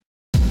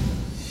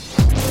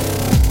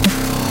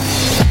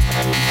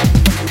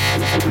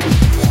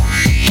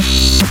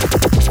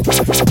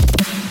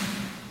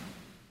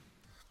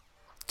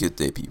Good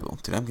day, people.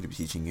 Today I'm going to be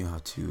teaching you how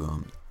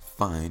to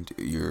find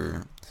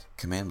your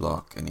command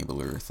block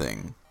enabler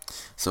thing.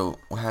 So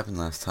what happened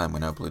last time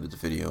when I uploaded the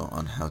video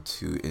on how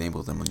to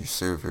enable them on your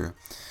server,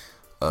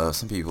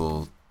 some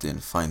people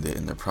didn't find it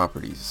in their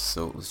properties.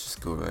 So let's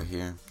just go right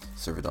here,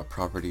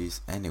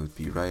 server.properties, and it would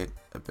be right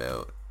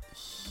about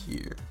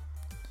here.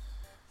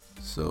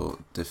 So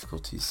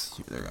difficulties,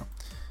 here, there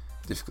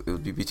we go. It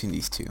would be between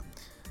these two.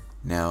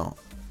 Now,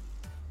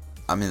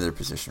 I'm in their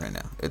position right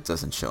now. It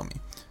doesn't show me.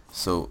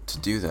 So to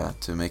do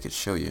that, to make it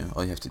show you,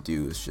 all you have to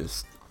do is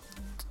just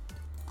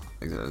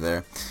exit out of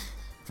there.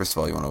 First of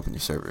all, you want to open your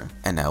server,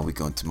 and now we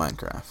go into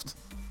Minecraft.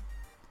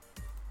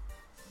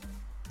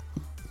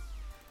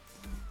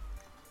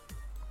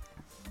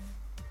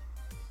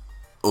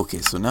 Okay,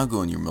 so now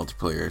go in your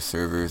multiplayer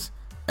servers,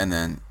 and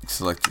then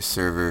select your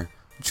server,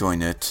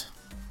 join it.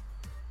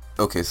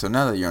 Okay, so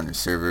now that you're on your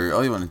server,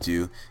 all you want to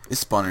do is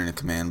spawn in a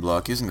command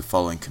block using the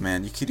following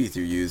command. You could either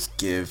use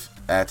give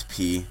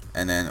 @p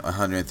and then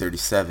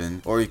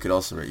 137, or you could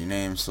also write your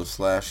name, so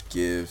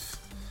 /give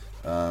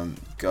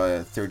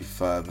guy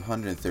 35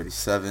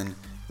 137,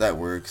 that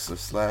works. So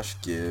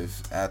 /give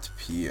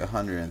 @p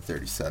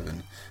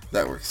 137,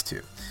 that works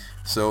too.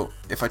 So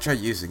if I try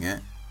using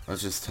it,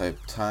 let's just type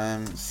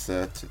time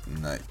set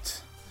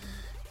night.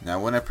 Now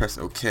when I press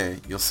OK,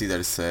 you'll see that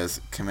it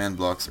says command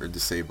blocks are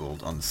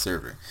disabled on the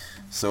server.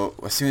 So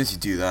as soon as you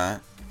do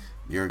that,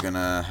 you're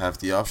gonna have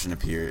the option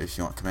appear if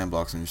you want command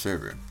blocks on your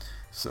server.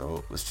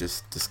 So let's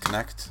just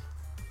disconnect.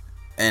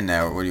 And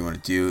now what you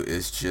want to do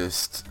is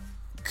just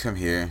come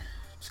here,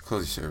 just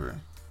close your server.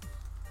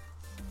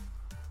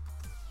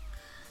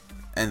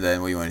 And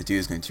then what you want to do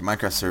is go into your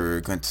Minecraft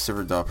server, go into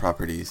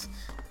server.properties,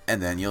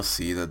 and then you'll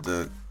see that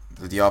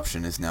the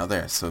option is now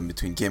there. So in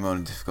between game mode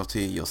and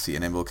difficulty, you'll see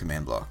enable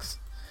command blocks.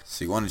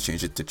 So you want to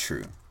change it to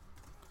true.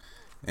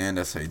 And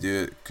that's how you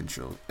do it.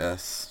 Control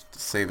S to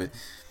save it.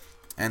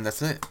 And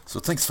that's it. So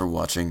thanks for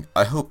watching.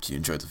 I hope you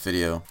enjoyed the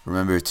video.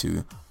 Remember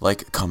to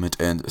like, comment,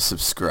 and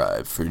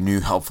subscribe for new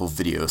helpful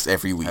videos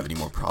every week. Have any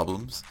more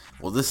problems?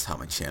 Well, this is how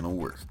my channel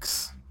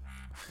works.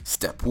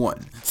 Step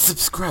 1.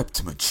 Subscribe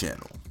to my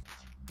channel.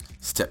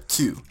 Step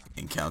 2.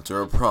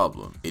 Encounter a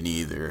problem in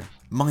either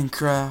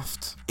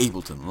Minecraft,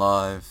 Ableton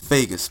Live,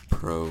 Vegas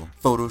Pro,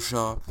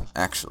 Photoshop,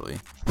 actually,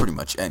 pretty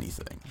much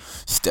anything.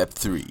 Step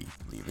 3.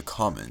 Leave a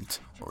comment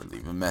or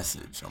leave a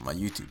message on my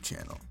YouTube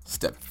channel.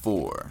 Step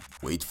 4.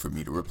 Wait for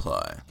me to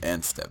reply.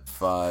 And Step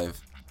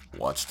 5.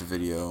 Watch the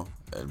video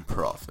and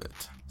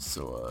profit.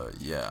 So,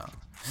 yeah.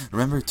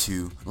 Remember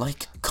to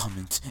like,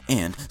 comment,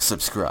 and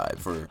subscribe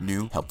for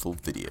new helpful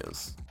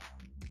videos.